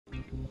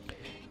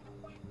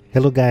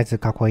Hello guys,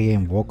 Rickaquaog here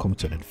and welcome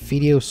to that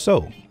video.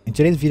 So in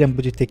today's video I'm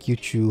going to take you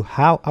through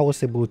how I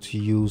was able to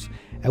use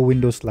a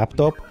Windows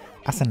laptop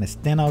as an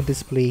external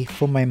display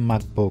for my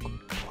MacBook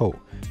Pro.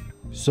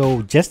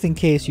 So just in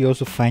case you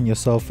also find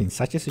yourself in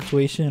such a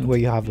situation where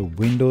you have a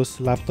Windows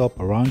laptop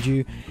around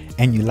you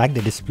and you like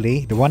the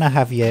display, the one I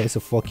have here is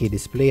a 4K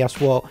display as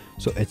well,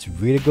 so it's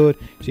really good.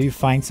 So you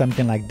find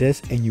something like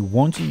this and you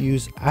want to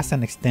use as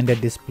an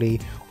extended display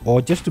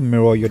or just to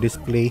mirror your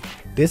display,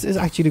 this is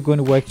actually going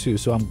to work too.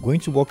 So I'm going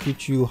to walk you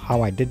through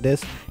how I did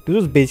this. This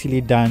was basically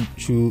done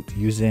through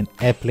using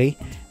Airplay,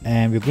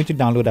 and we're going to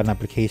download an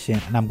application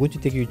and I'm going to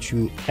take you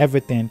through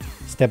everything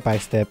step by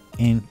step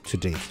in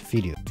today's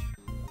video.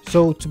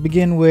 So to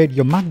begin with,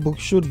 your MacBook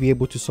should be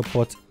able to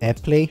support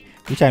Airplay,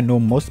 which I know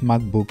most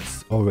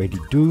MacBooks already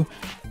do.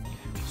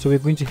 So we're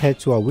going to head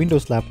to our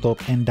Windows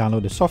laptop and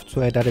download the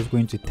software that is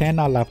going to turn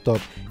our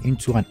laptop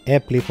into an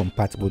Airplay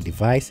compatible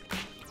device.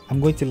 I'm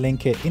going to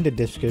link it in the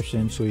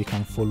description so you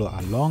can follow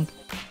along.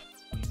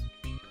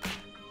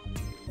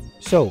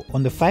 So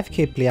on the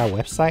 5K Player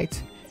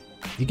website,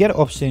 you get an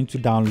option to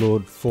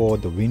download for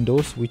the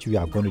Windows, which we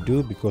are going to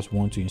do because we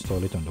want to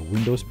install it on the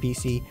Windows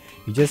PC.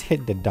 You just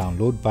hit the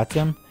download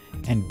button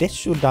and this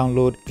should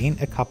download in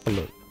a couple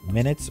of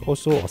minutes or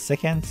so, or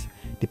seconds,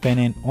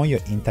 depending on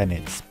your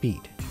internet speed.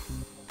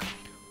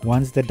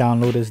 Once the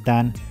download is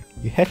done,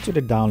 you head to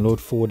the download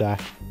folder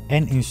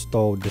and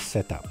install the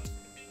setup.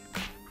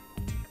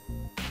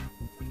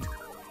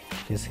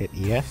 Just hit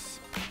yes,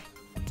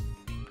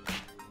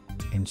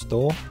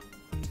 install.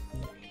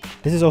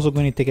 This is also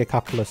going to take a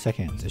couple of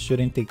seconds. It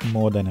shouldn't take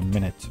more than a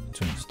minute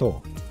to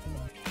install.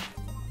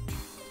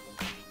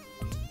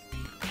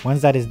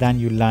 Once that is done,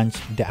 you launch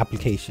the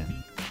application.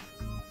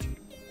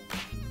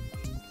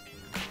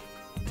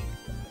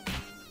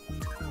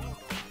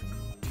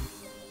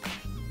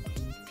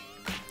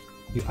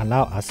 You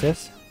allow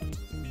access.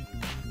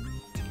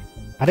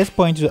 At this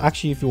point,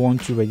 actually, if you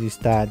want to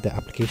register the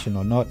application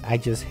or not, I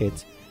just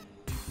hit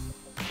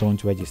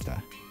don't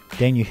register.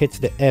 Then you hit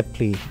the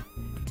Airplay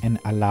and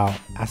allow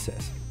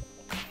access.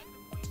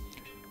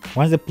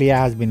 Once the player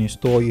has been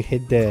installed, you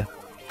hit the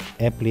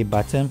Airplay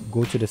button,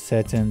 go to the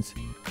settings,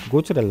 go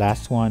to the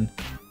last one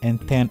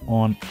and turn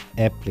on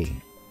Airplay.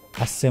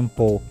 As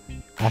simple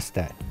as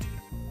that.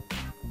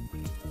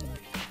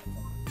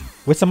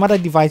 With some other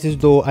devices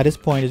though, at this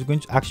point it's going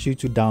to ask you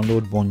to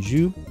download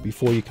Bonjour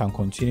before you can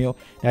continue.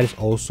 That is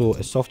also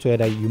a software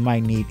that you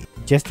might need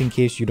just in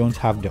case you don't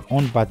have the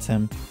on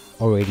button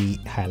already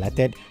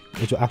highlighted.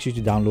 It will ask you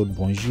to download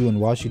Bonjour, and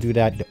once you do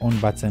that, the on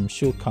button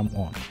should come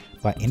on.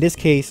 But in this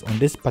case, on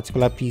this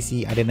particular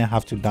PC, I didn't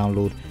have to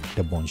download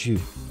the Bonjour.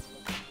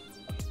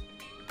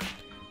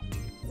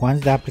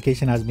 Once the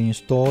application has been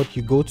installed,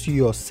 you go to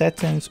your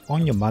settings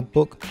on your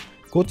MacBook,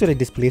 go to the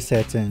display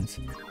settings,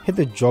 hit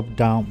the drop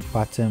down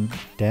button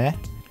there.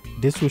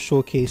 This will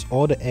showcase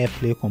all the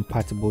Airplay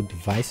compatible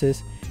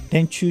devices.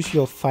 Then choose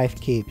your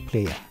 5K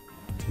player.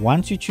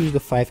 Once you choose the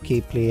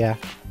 5K player,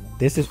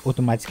 this is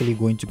automatically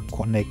going to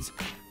connect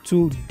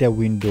to the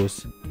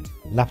Windows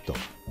laptop.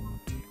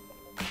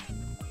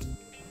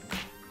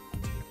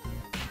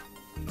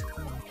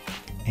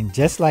 And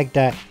just like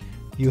that,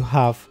 you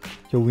have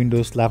your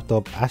Windows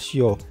laptop as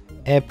your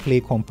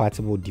Airplay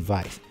compatible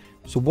device.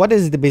 So what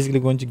is basically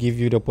going to give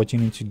you the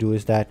opportunity to do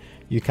is that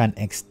you can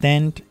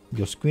extend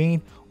your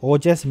screen or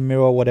just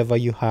mirror whatever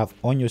you have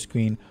on your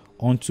screen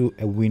onto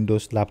a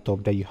Windows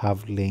laptop that you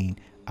have laying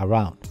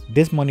around.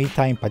 This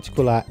monitor in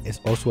particular is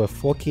also a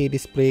 4K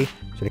display,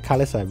 so the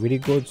colors are really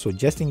good. So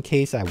just in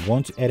case I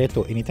want to edit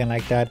or anything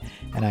like that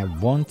and I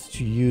want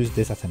to use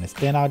this as an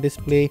external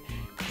display,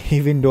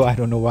 even though I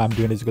don't know why I'm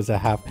doing this because I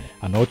have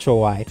an ultra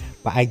wide,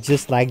 but I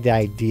just like the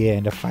idea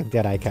and the fact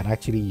that I can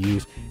actually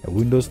use a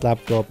Windows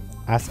laptop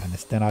as an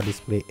external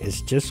display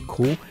is just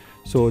cool.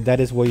 So that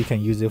is what you can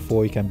use it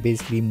for. You can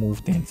basically move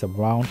things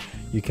around,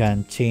 you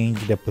can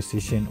change the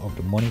position of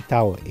the monitor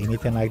or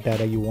anything like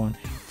that you want,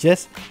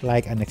 just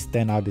like an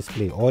external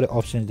display. All the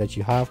options that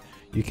you have,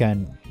 you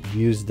can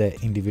use the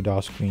individual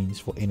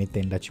screens for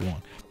anything that you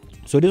want.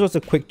 So this was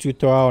a quick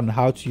tutorial on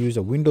how to use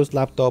a Windows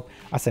laptop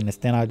as an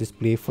external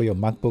display for your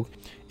MacBook.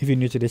 If you're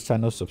new to this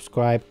channel,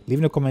 subscribe, leave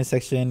in the comment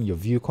section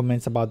your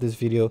comments about this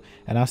video,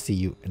 and I'll see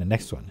you in the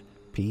next one.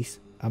 Peace,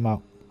 I'm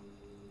out.